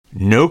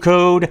No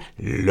code,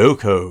 low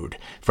code.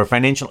 For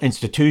financial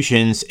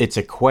institutions, it's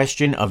a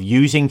question of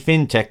using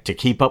fintech to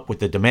keep up with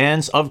the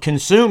demands of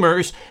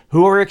consumers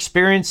who are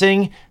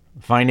experiencing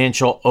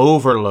financial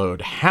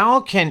overload. How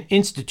can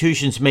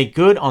institutions make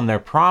good on their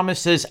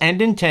promises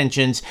and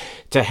intentions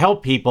to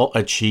help people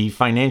achieve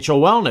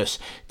financial wellness?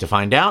 To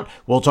find out,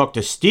 we'll talk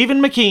to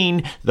Stephen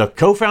McKean, the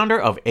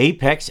co-founder of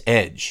Apex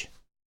Edge.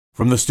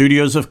 From the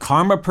studios of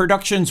Karma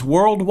Productions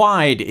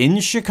Worldwide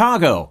in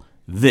Chicago,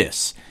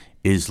 this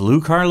is Lou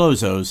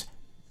Carlozo's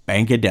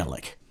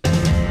Bankadelic.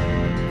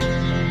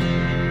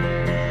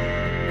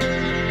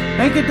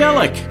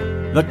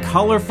 Bankadelic, the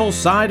colorful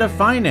side of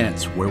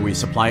finance, where we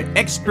supply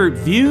expert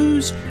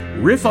views,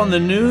 riff on the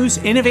news,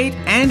 innovate,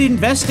 and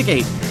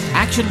investigate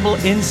actionable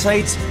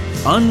insights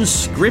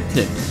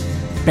unscripted.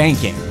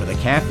 Banking with a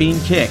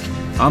caffeine kick.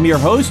 I'm your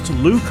host,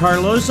 Lou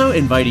Carlozo,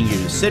 inviting you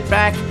to sit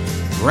back,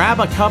 grab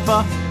a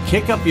cuppa,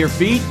 kick up your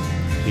feet.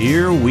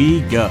 Here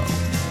we go.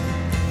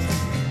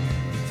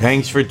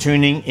 Thanks for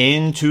tuning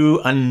in to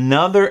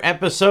another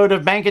episode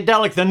of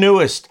Bankadelic, the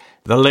newest,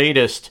 the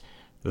latest,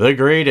 the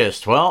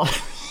greatest. Well,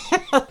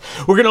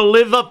 we're going to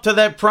live up to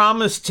that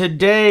promise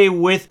today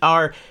with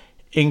our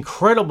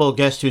incredible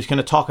guest who's going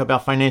to talk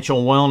about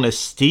financial wellness,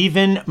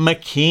 Stephen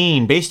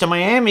McKean. Based in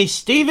Miami,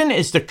 Stephen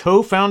is the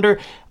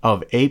co-founder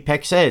of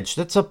Apex Edge.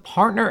 That's a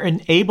partner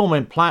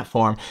enablement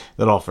platform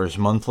that offers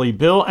monthly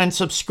bill and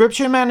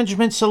subscription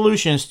management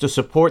solutions to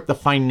support the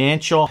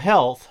financial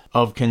health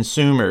of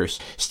consumers.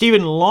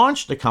 Stephen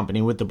launched the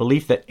company with the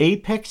belief that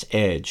Apex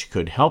Edge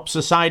could help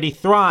society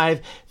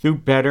thrive through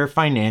better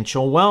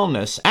financial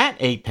wellness. At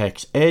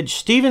Apex Edge,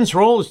 Stephen's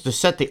role is to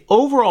set the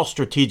overall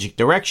strategic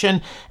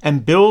direction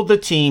and build the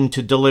team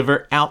to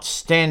deliver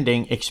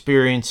outstanding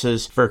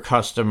experiences for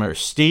customers.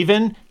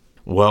 Stephen,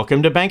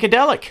 welcome to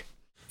Bankadelic.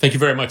 Thank you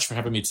very much for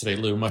having me today,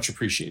 Lou. Much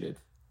appreciated.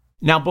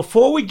 Now,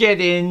 before we get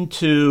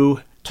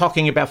into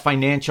talking about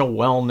financial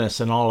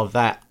wellness and all of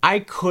that, I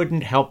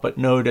couldn't help but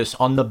notice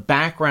on the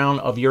background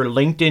of your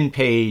LinkedIn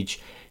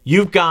page,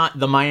 you've got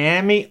the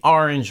Miami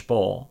Orange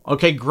Bowl.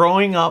 Okay,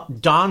 growing up,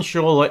 Don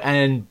Shula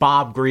and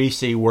Bob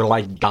Greasy were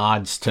like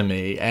gods to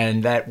me.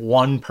 And that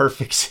one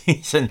perfect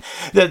season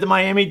that the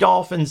Miami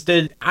Dolphins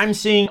did, I'm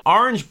seeing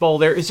Orange Bowl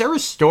there. Is there a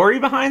story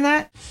behind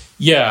that?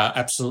 Yeah,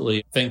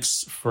 absolutely.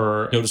 Thanks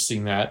for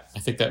noticing that. I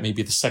think that may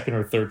be the second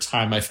or third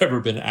time I've ever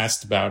been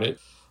asked about it.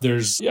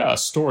 There's a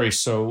story.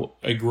 So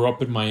I grew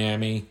up in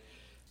Miami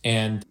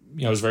and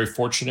I was very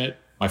fortunate.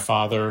 My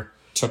father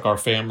took our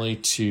family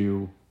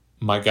to,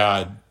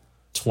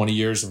 20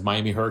 years of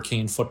Miami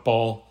Hurricane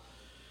football,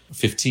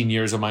 15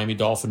 years of Miami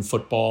Dolphin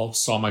football,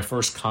 saw my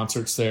first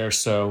concerts there.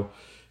 So,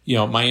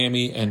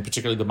 Miami and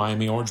particularly the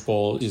Miami Orange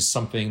Bowl is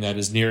something that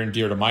is near and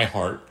dear to my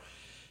heart.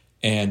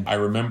 And I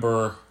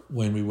remember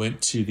when we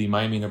went to the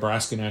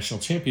Miami-Nebraska National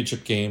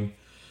Championship game,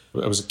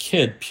 I was a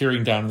kid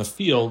peering down in the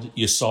field.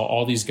 You saw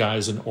all these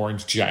guys in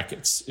orange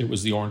jackets. It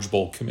was the Orange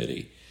Bowl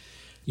committee.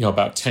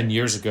 About 10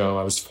 years ago,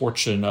 I was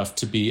fortunate enough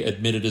to be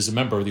admitted as a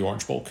member of the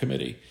Orange Bowl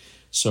committee.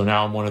 So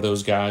now I'm one of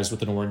those guys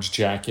with an orange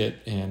jacket.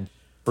 And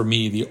for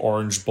me, the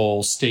Orange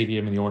Bowl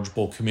Stadium and the Orange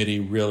Bowl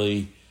committee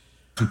really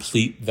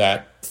complete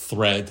that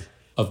thread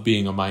of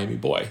being a Miami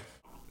boy.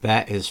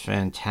 That is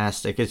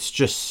fantastic. It's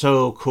just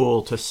so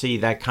cool to see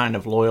that kind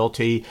of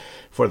loyalty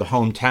for the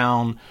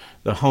hometown,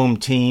 the home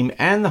team,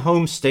 and the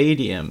home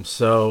stadium.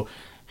 So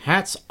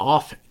hats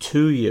off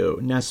to you.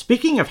 Now,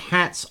 speaking of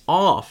hats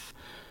off,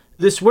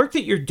 this work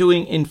that you're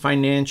doing in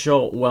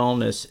financial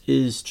wellness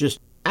is just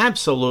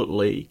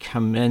absolutely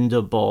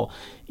commendable.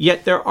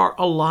 Yet there are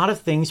a lot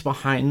of things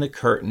behind the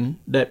curtain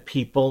that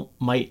people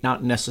might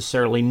not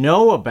necessarily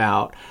know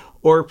about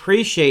or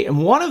appreciate.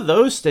 And one of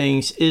those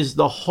things is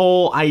the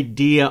whole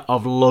idea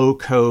of low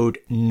code,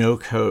 no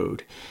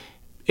code.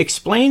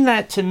 Explain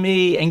that to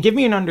me and give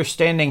me an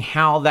understanding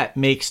how that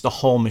makes the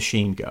whole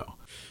machine go.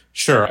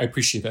 Sure, I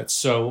appreciate that.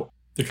 So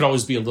there could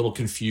always be a little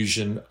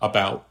confusion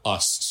about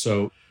us.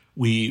 So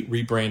we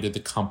rebranded the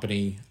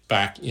company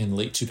back in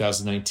late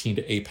 2019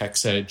 to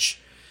Apex Edge.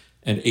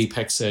 And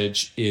Apex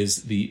Edge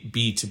is the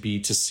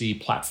B2B2C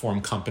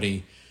platform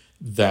company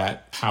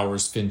that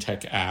powers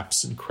fintech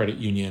apps and credit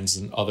unions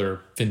and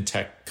other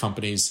fintech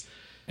companies.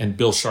 And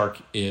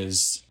Billshark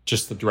is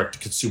just the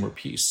direct-to-consumer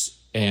piece.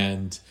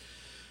 And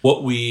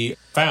what we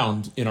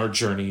found in our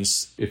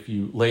journeys, if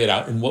you lay it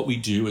out, and what we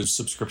do is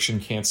subscription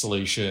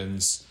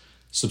cancellations,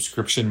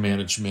 subscription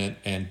management,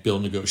 and bill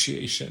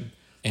negotiation.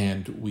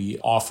 And we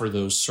offer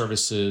those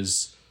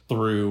services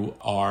through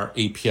our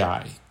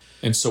API.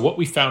 And so what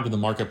we found in the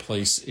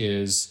marketplace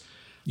is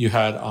you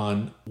had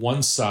on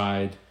one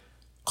side,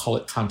 call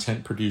it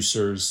content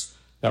producers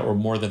that were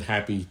more than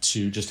happy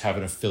to just have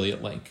an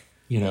affiliate link,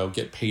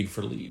 get paid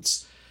for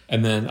leads.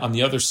 And then on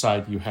the other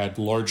side, you had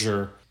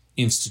larger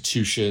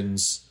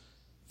institutions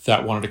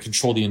that wanted to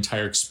control the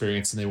entire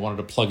experience and they wanted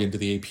to plug into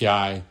the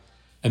API.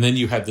 And then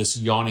you had this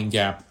yawning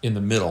gap in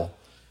the middle,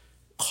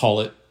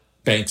 call it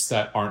banks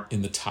that aren't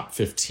in the top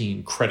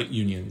 15, credit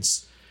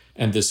unions.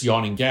 And this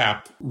yawning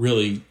gap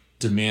really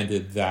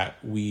demanded that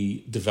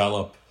we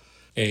develop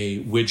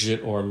a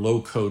widget or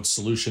low code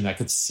solution that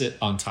could sit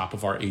on top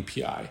of our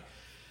API.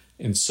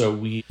 And so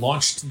we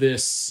launched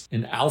this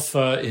in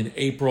alpha in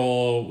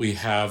April. We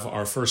have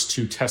our first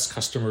 2 test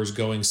customers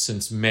going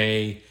since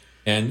May.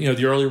 And,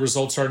 the early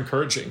results are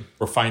encouraging.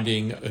 We're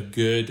finding a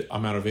good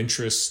amount of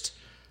interest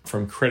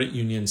from credit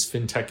unions,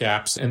 fintech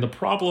apps. And the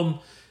problem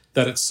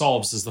that it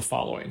solves is the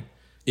following.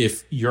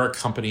 If you're a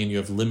company and you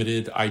have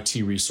limited IT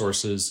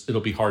resources, it'll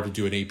be hard to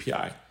do an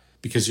API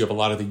because you have a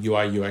lot of the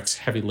UI UX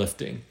heavy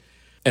lifting.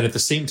 And at the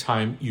same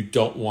time, you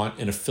don't want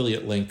an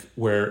affiliate link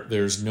where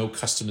there's no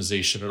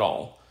customization at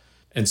all.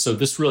 And so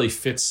this really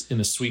fits in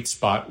a sweet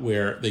spot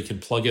where they can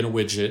plug in a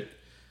widget,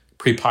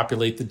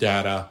 pre-populate the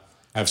data,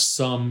 have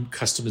some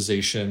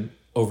customization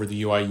over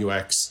the UI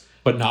UX,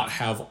 but not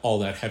have all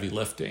that heavy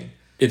lifting.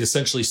 It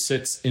essentially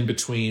sits in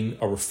between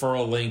a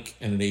referral link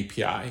and an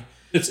API.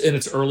 It's in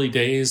its early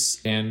days,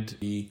 and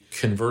the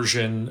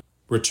conversion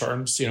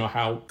returns,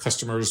 how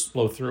customers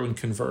flow through and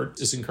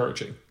convert is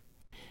encouraging.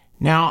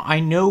 Now, I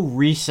know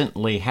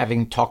recently,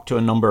 having talked to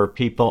a number of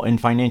people in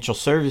financial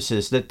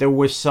services, that there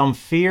was some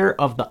fear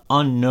of the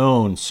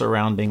unknown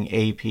surrounding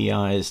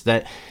APIs,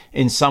 that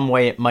in some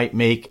way it might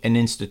make an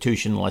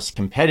institution less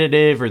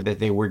competitive or that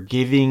they were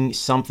giving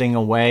something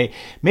away.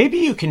 Maybe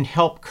you can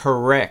help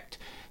correct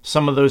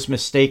some of those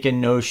mistaken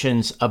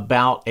notions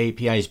about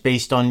APIs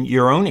based on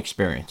your own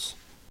experience.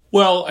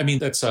 Well,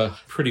 that's a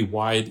pretty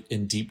wide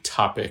and deep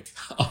topic.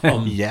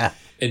 Yeah.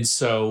 And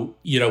so,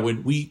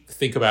 when we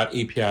think about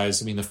APIs,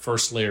 the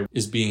first layer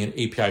is being an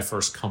API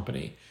first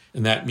company.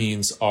 And that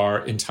means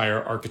our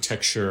entire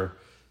architecture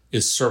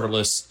is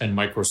serverless and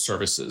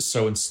microservices.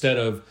 So instead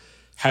of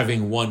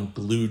having one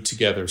glued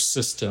together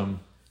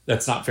system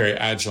that's not very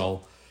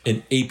agile,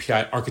 an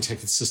API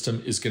architected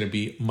system is going to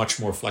be much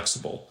more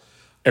flexible.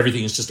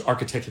 Everything is just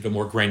architected at a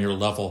more granular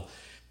level.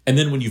 And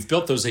then when you've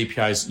built those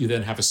APIs, you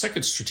then have a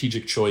second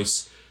strategic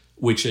choice,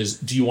 which is,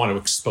 do you want to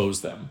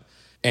expose them?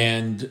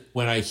 And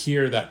when I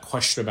hear that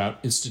question about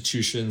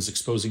institutions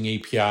exposing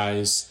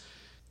APIs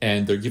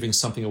and they're giving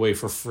something away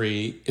for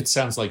free, it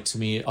sounds like to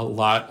me a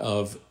lot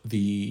of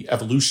the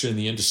evolution in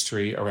the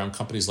industry around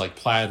companies like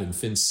Plaid and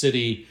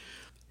FinCity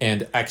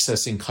and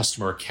accessing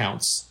customer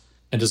accounts.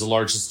 And does a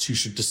large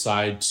institution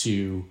decide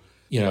to,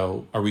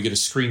 are we going to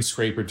screen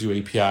scrape or do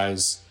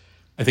APIs?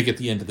 I think at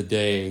the end of the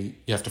day,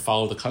 you have to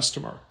follow the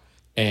customer.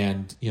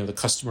 And, the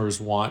customers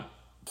want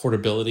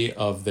portability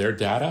of their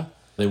data.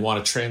 They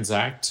want to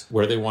transact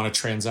where they want to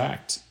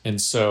transact.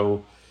 And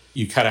so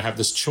you kind of have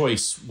this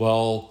choice.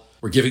 Well,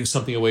 we're giving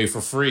something away for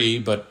free,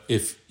 but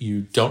if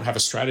you don't have a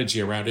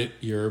strategy around it,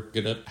 you're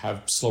going to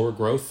have slower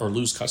growth or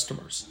lose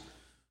customers.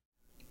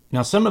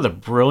 Now, some of the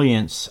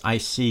brilliance I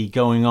see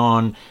going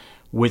on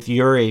with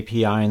your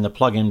API and the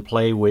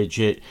plug-and-play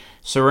widget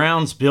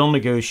surrounds bill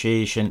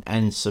negotiation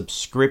and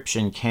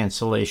subscription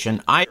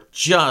cancellation. I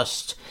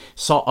just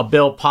saw a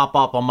bill pop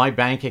up on my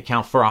bank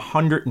account for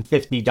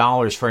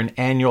 $150 for an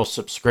annual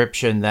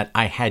subscription that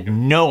I had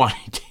no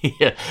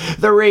idea.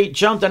 The rate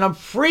jumped and I'm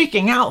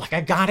freaking out like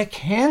I gotta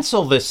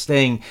cancel this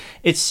thing.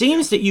 It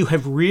seems that you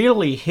have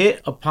really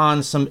hit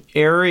upon some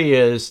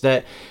areas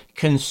that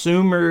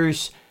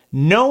consumers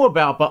know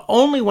about, but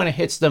only when it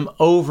hits them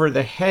over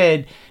the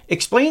head.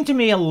 Explain to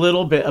me a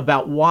little bit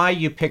about why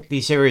you picked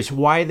these areas,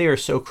 why they are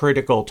so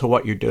critical to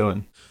what you're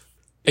doing.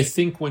 I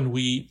think when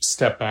we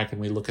step back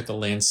and we look at the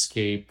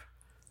landscape,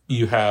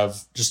 you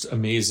have just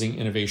amazing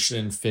innovation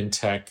in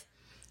fintech.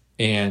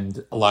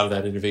 And a lot of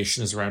that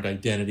innovation is around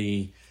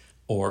identity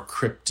or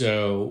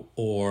crypto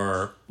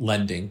or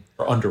lending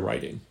or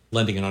underwriting.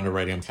 Lending and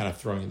underwriting, I'm kind of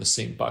throwing in the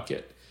same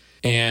bucket.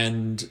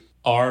 And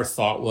our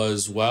thought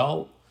was,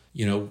 well,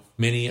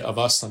 many of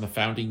us on the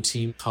founding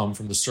team come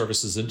from the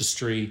services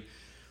industry.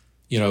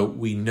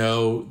 We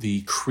know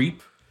the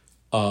creep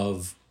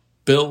of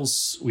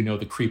bills. We know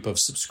the creep of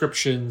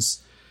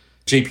subscriptions.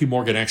 JP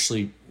Morgan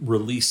actually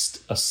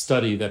released a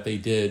study that they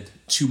did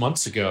 2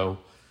 months ago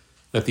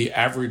that the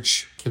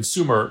average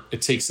consumer,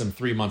 it takes them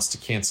 3 months to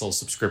cancel a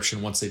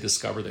subscription once they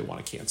discover they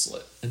want to cancel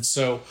it. And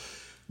so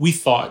we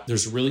thought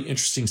there's a really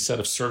interesting set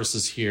of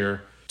services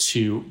here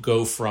to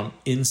go from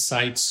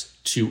insights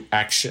to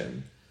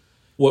action.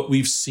 What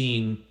we've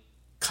seen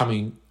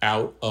coming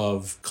out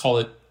of, call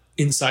it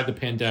inside the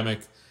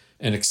pandemic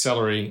and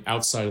accelerating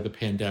outside of the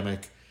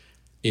pandemic,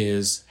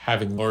 is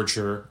having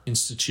larger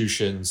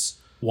institutions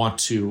want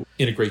to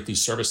integrate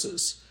these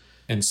services.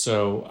 And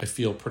so I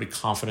feel pretty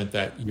confident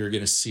that you're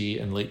going to see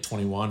in late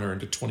 21 or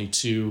into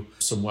 22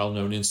 some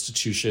well-known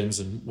institutions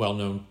and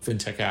well-known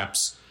fintech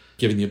apps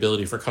giving the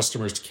ability for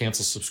customers to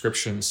cancel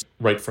subscriptions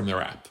right from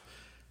their app,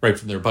 right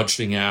from their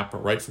budgeting app or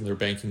right from their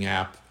banking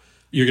app.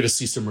 You're going to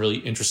see some really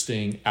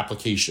interesting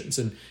applications.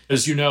 And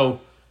as you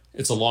know,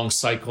 it's a long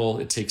cycle.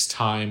 It takes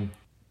time.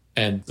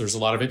 And there's a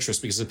lot of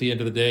interest because at the end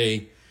of the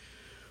day,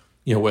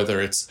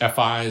 whether it's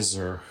FIs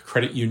or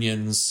credit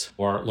unions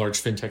or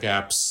large fintech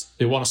apps,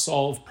 they want to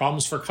solve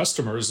problems for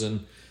customers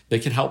and they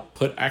can help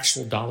put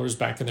actual dollars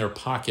back in their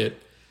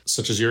pocket,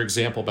 such as your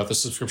example about the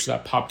subscription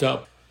that popped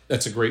up.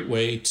 That's a great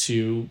way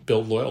to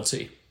build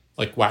loyalty.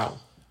 Like, wow.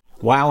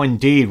 Wow,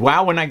 indeed.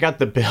 Wow, when I got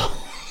the bill.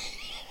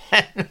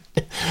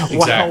 Exactly.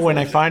 Wow, when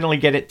I finally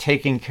get it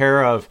taken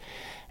care of.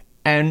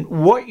 And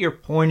what you're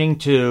pointing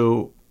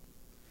to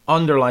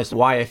underlies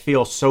why I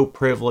feel so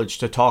privileged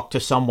to talk to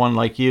someone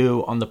like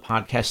you on the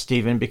podcast,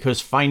 Stephen,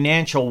 because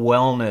financial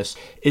wellness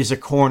is a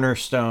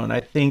cornerstone. I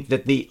think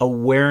that the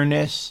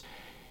awareness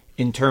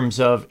in terms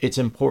of its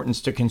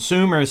importance to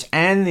consumers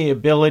and the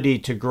ability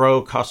to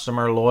grow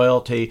customer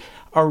loyalty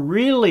are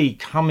really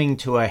coming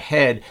to a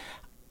head.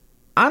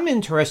 I'm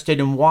interested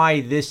in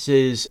why this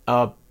is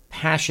a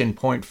passion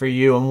point for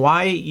you and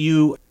why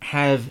you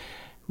have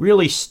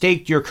really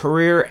staked your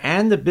career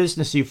and the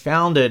business you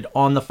founded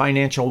on the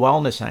financial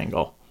wellness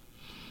angle.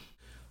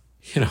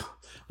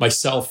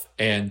 Myself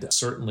and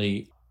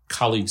certainly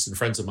colleagues and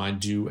friends of mine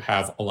do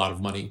have a lot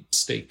of money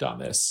staked on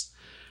this.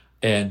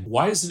 And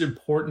why is it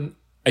important?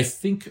 I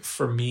think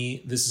for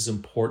me, this is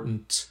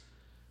important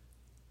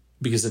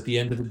because at the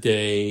end of the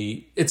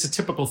day, it's a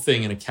typical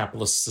thing in a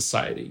capitalist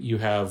society. You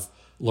have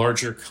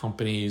larger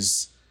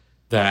companies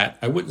that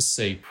I wouldn't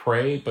say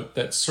prey, but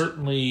that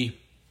certainly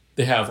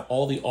they have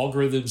all the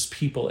algorithms,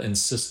 people, and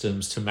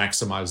systems to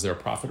maximize their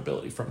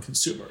profitability from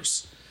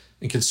consumers.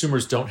 And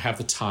consumers don't have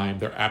the time.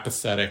 They're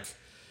apathetic.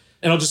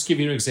 And I'll just give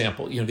you an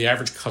example. The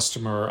average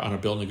customer on a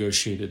bill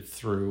negotiated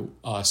through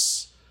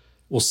us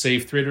will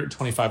save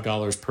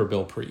 $325 per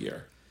bill per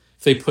year.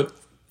 If they put,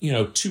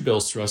 2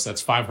 bills through us,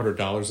 that's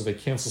 $500. If they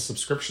cancel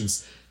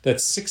subscriptions,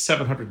 that's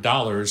 $600,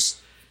 $700.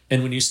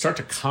 And when you start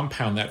to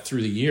compound that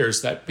through the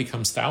years, that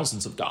becomes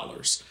thousands of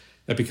dollars.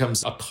 That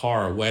becomes a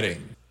car, a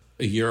wedding,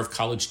 a year of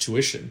college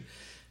tuition.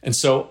 And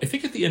so I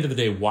think at the end of the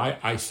day, why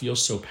I feel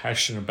so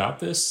passionate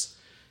about this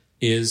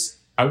is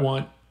I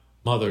want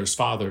mothers,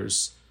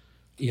 fathers,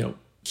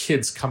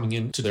 kids coming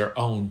into their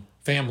own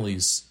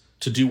families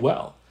to do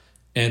well.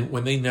 And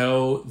when they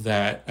know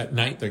that at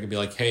night, they're going to be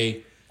like,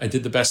 hey, I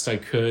did the best I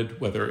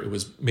could, whether it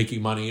was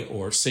making money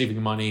or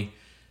saving money.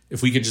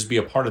 If we could just be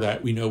a part of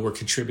that, we know we're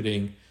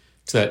contributing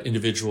to that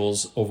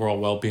individual's overall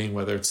well-being,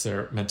 whether it's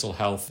their mental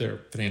health, their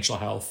financial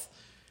health.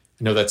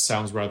 I know that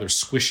sounds rather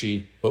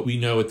squishy, but we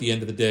know at the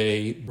end of the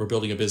day, we're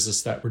building a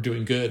business that we're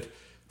doing good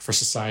for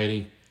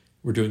society.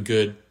 We're doing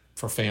good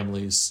for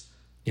families.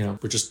 We're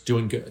just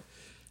doing good.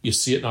 You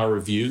see it in our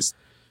reviews,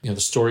 the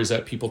stories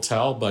that people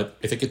tell. But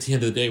I think at the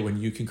end of the day, when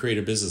you can create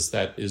a business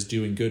that is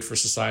doing good for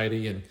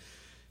society and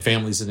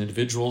families and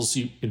individuals,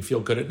 you can feel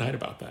good at night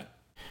about that.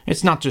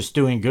 It's not just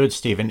doing good,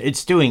 Stephen.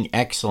 It's doing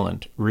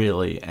excellent,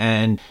 really.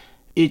 And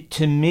it,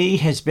 to me,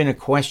 has been a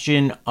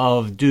question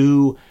of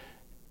do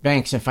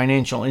banks and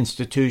financial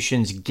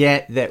institutions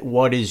get that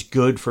what is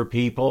good for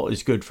people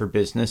is good for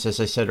business? As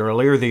I said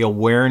earlier, the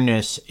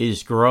awareness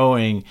is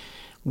growing.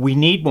 We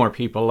need more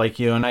people like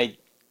you. And I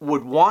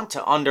would want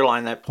to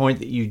underline that point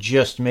that you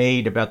just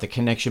made about the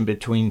connection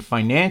between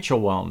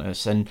financial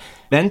wellness and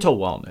mental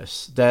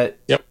wellness, that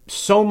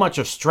so much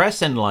of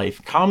stress in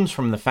life comes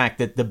from the fact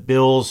that the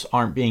bills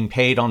aren't being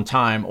paid on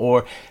time,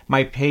 or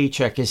my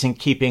paycheck isn't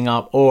keeping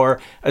up,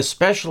 or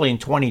especially in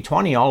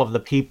 2020, all of the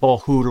people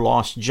who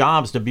lost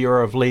jobs. The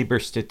Bureau of Labor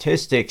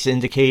Statistics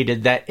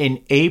indicated that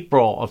in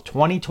April of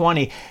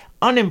 2020,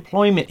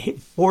 unemployment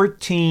hit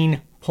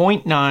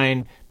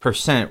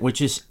 14.9%, which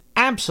is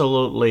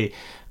absolutely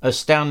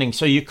astounding.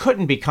 So you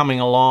couldn't be coming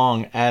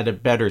along at a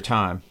better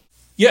time.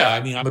 Yeah,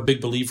 I'm a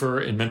big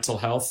believer in mental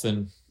health,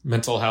 and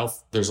mental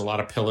health, there's a lot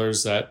of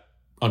pillars that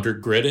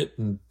undergird it,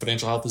 and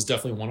financial health is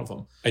definitely one of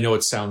them. I know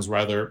it sounds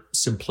rather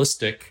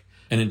simplistic,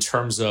 and in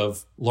terms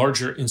of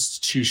larger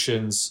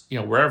institutions,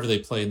 wherever they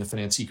play in the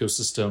finance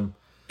ecosystem,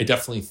 I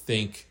definitely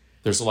think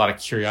there's a lot of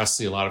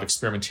curiosity, a lot of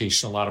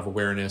experimentation, a lot of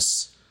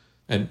awareness,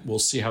 and we'll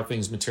see how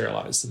things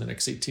materialize in the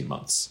next 18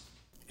 months.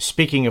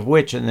 Speaking of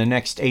which, in the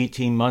next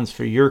 18 months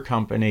for your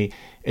company,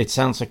 it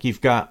sounds like you've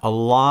got a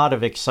lot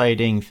of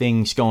exciting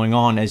things going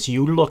on. As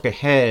you look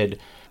ahead,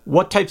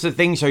 what types of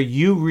things are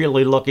you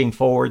really looking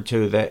forward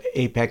to that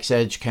Apex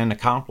Edge can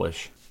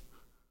accomplish?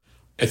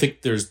 I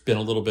think there's been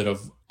a little bit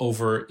of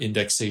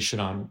over-indexation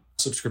on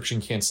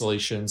subscription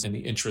cancellations and the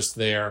interest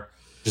there.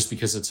 Just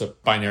because it's a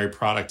binary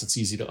product, it's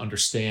easy to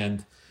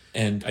understand.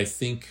 And I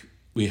think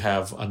we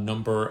have a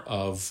number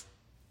of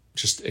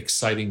just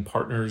exciting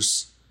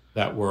partners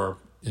that we're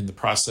in the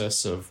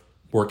process of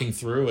working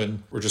through,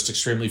 and we're just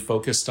extremely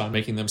focused on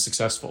making them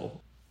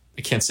successful.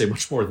 I can't say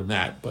much more than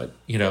that, but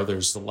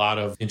there's a lot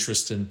of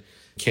interest in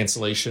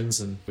cancellations,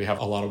 and we have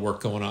a lot of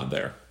work going on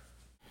there.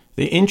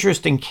 The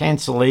interest in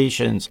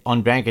cancellations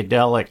on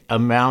Bankadelic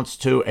amounts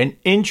to an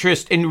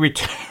interest in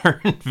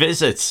return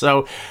visits.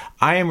 So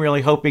I am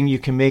really hoping you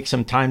can make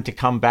some time to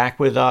come back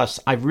with us.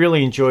 I've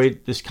really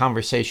enjoyed this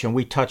conversation.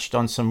 We touched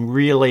on some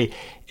really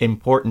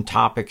important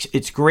topics.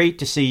 It's great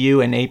to see you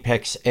and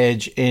Apex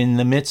Edge in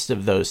the midst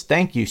of those.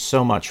 Thank you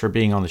so much for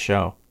being on the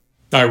show.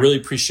 I really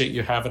appreciate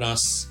you having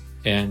us,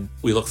 and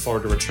we look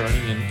forward to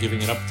returning and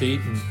giving an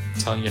update and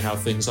telling you how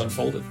things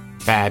unfolded.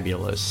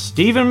 Fabulous.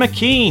 Stephen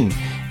McKean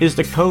is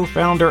the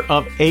co-founder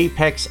of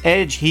Apex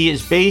Edge. He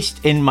is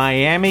based in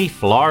Miami,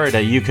 Florida.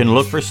 You can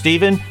look for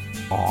Stephen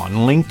on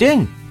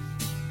LinkedIn.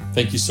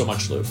 Thank you so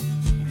much, Lou.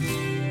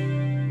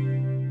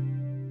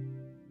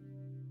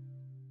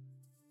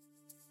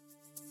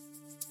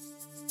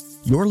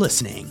 You're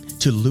listening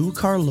to Lou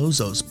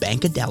Carlozo's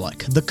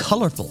Bankadelic, the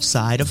colorful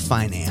side of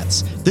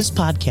finance. This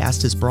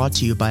podcast is brought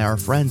to you by our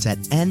friends at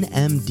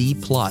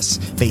NMD Plus,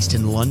 based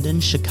in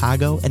London,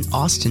 Chicago, and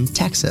Austin,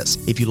 Texas.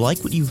 If you like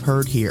what you've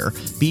heard here,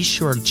 be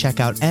sure to check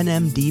out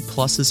NMD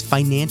Plus's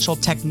financial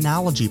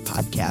technology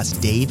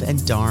podcast, Dave and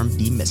Dharm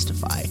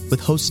Demystify,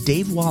 with hosts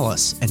Dave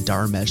Wallace and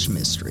Dharmesh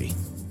Mistry.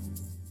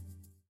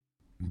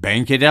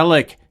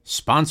 Bankadelic,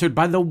 sponsored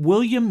by the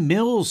William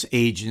Mills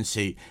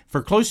Agency.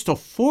 For close to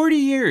 40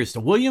 years, the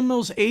William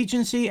Mills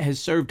Agency has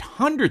served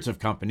hundreds of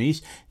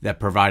companies that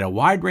provide a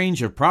wide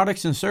range of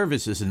products and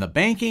services in the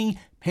banking,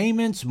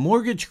 payments,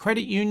 mortgage,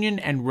 credit union,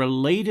 and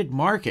related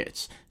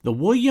markets. The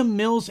William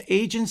Mills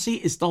Agency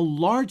is the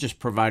largest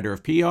provider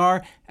of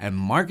PR and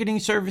marketing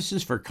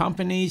services for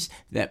companies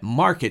that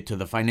market to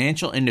the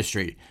financial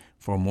industry.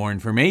 For more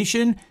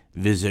information,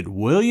 visit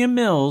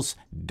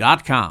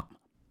williammills.com.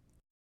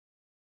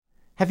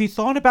 Have you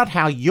thought about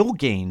how you'll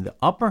gain the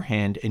upper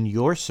hand in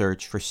your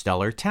search for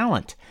stellar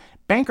talent?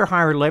 Banker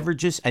Hire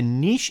leverages a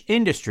niche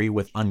industry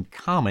with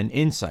uncommon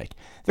insight.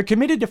 They're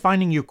committed to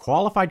finding you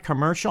qualified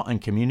commercial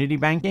and community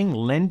banking,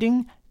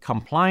 lending,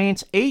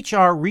 compliance,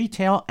 HR,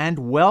 retail,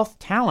 and wealth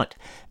talent.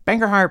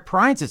 Banker Hire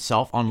prides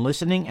itself on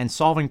listening and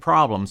solving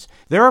problems.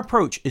 Their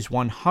approach is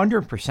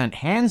 100%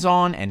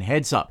 hands-on and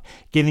heads-up,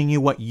 giving you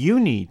what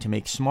you need to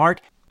make smart,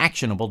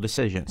 actionable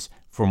decisions.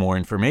 For more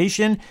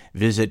information,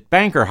 visit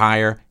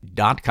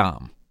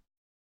bankerhire.com.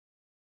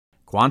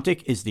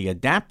 Quantic is the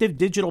adaptive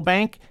digital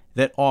bank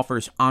that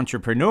offers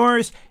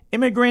entrepreneurs,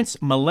 immigrants,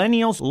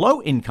 millennials,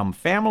 low-income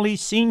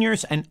families,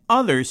 seniors, and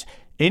others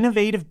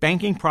innovative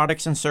banking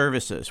products and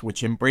services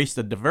which embrace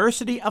the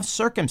diversity of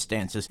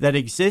circumstances that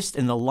exist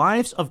in the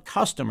lives of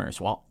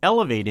customers while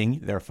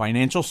elevating their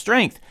financial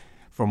strength.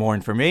 For more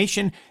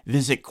information,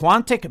 visit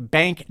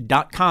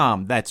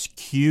quanticbank.com. That's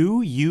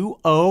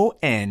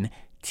QUONTIC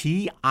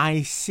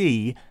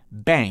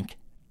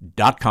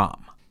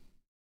bank.com.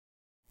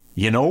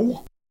 You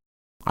know,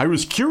 I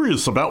was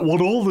curious about what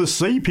all this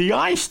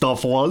API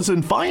stuff was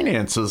in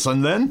finances,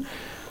 and then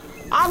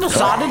I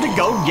decided to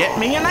go get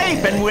me an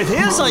ape, and with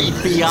his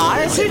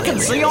APIs, he can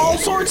see all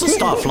sorts of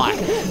stuff like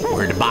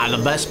where to buy the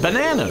best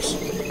bananas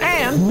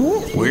and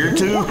where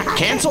to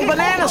cancel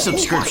banana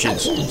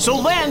subscriptions.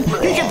 So then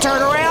he can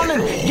turn around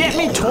and get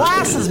me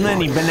twice as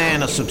many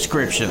banana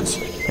subscriptions.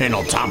 And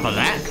on top of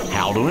that,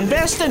 how to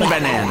invest in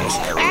bananas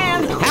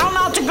and how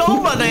not to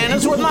go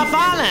bananas with my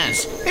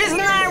finance. Isn't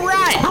that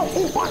right?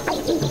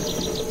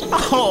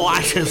 Oh,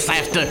 I just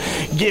have to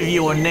give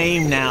you a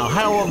name now.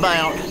 How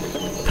about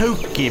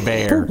Pookie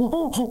Bear?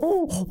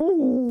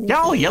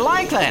 Oh, you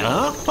like that,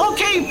 huh?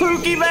 Okay,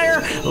 Pookie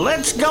Bear,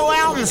 let's go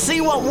out and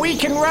see what we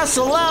can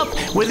rustle up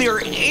with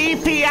your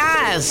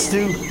APIs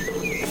to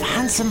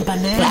find some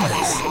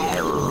bananas.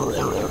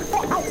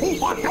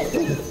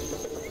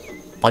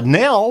 but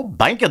now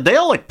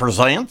Bankadelic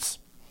presents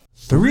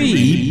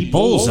 3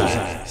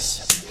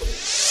 Bullseyes.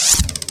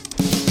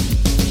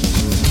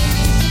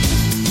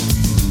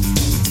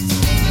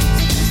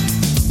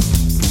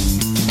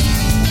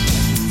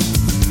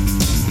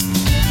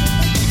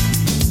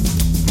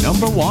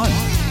 Number 1.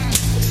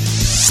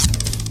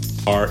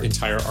 Our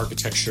entire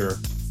architecture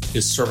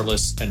is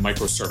serverless and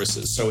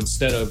microservices. So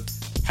instead of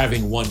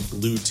having one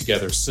glued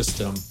together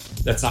system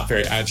that's not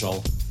very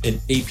agile, an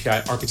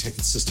API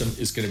architected system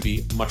is going to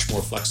be much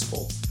more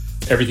flexible.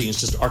 Everything is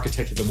just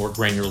architected at a more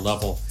granular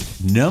level.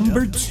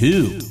 Number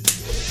 2.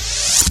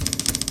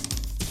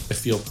 I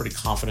feel pretty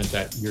confident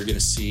that you're going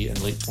to see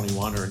in late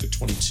 21 or into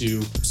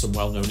 22 some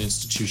well-known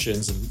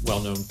institutions and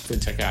well-known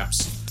fintech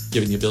apps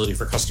giving the ability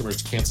for customers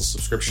to cancel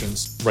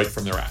subscriptions right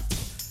from their app,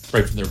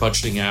 right from their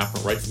budgeting app or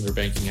right from their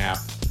banking app.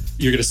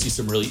 You're going to see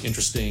some really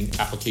interesting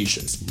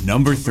applications.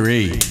 Number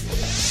 3.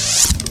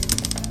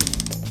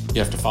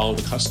 You have to follow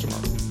the customer.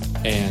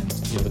 And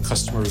the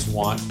customers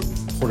want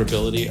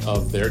portability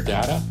of their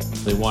data.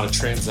 They want to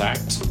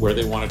transact where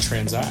they want to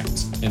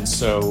transact. And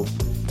so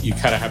you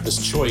kind of have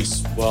this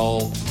choice.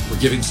 Well, we're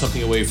giving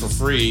something away for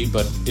free,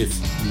 but if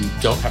you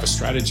don't have a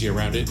strategy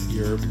around it,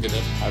 you're going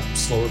to have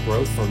slower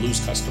growth or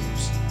lose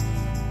customers.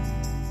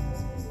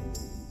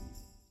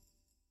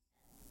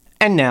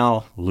 And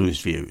now, Lou's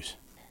Views.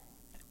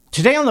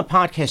 Today on the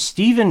podcast,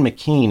 Stephen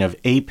McKean of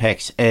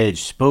Apex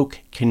Edge spoke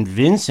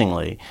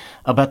convincingly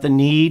about the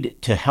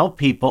need to help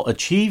people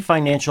achieve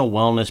financial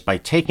wellness by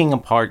taking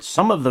apart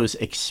some of those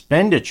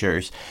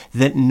expenditures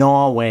that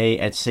gnaw away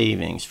at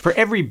savings. For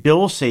every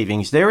bill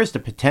savings, there is the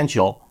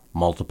potential,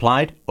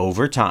 multiplied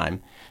over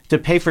time, to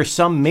pay for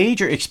some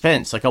major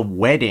expense like a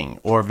wedding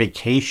or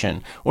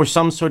vacation or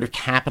some sort of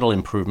capital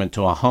improvement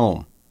to a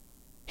home.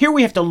 Here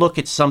we have to look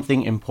at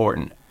something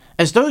important.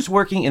 As those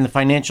working in the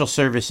financial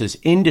services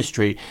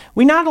industry,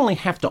 we not only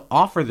have to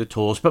offer the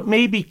tools, but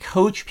maybe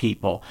coach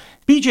people.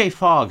 BJ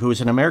Fogg, who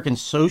is an American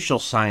social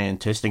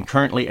scientist and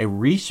currently a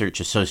research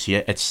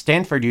associate at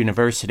Stanford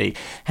University,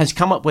 has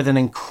come up with an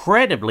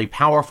incredibly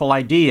powerful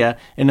idea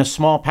in a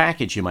small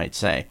package, you might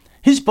say.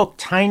 His book,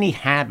 Tiny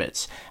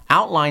Habits,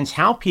 outlines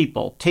how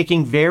people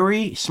taking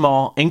very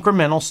small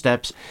incremental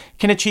steps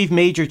can achieve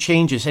major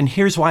changes. And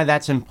here's why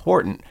that's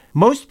important.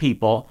 Most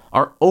people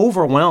are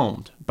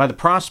overwhelmed by the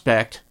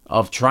prospect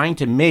of trying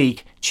to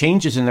make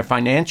changes in their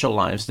financial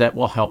lives that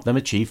will help them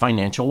achieve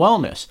financial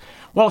wellness.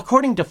 Well,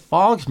 according to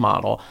Fogg's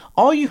model,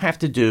 all you have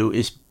to do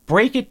is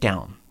break it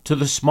down to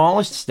the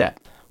smallest step.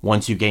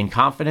 Once you gain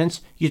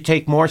confidence, you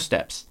take more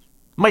steps.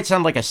 It might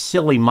sound like a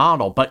silly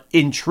model, but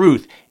in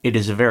truth, it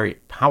is a very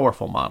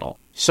powerful model.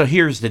 So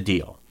here's the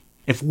deal.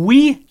 If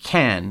we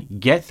can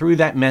get through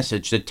that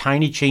message that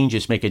tiny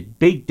changes make a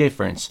big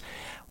difference,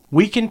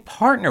 we can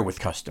partner with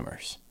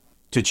customers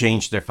to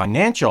change their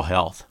financial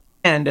health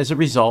and, as a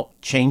result,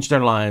 change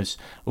their lives,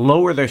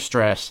 lower their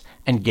stress,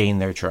 and gain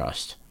their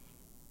trust.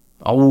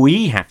 All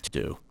we have to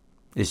do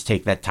is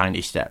take that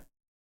tiny step.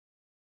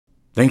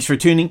 Thanks for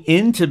tuning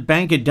in to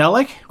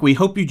Bankadelic. We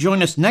hope you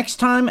join us next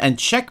time and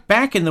check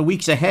back in the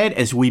weeks ahead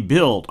as we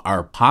build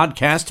our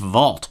podcast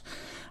vault.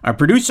 Our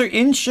producer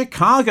in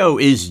Chicago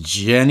is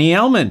Jenny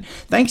Ellman.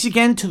 Thanks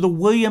again to the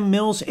William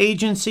Mills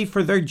Agency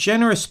for their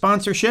generous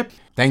sponsorship.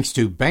 Thanks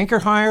to Banker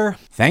Hire.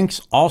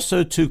 Thanks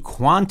also to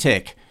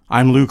Quantic.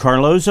 I'm Lou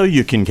Carlozo.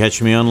 You can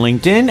catch me on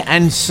LinkedIn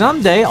and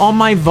someday on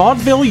my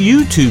vaudeville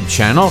YouTube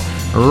channel,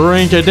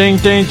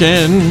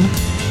 Rink-a-dink-dink-din.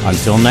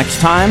 Until next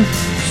time,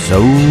 so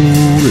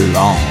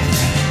long.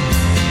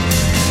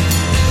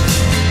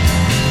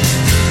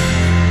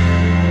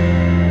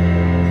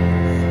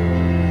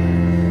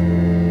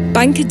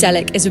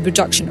 Bankadelic is a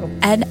production of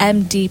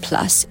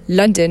NMD+,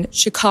 London,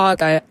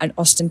 Chicago, and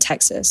Austin,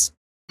 Texas.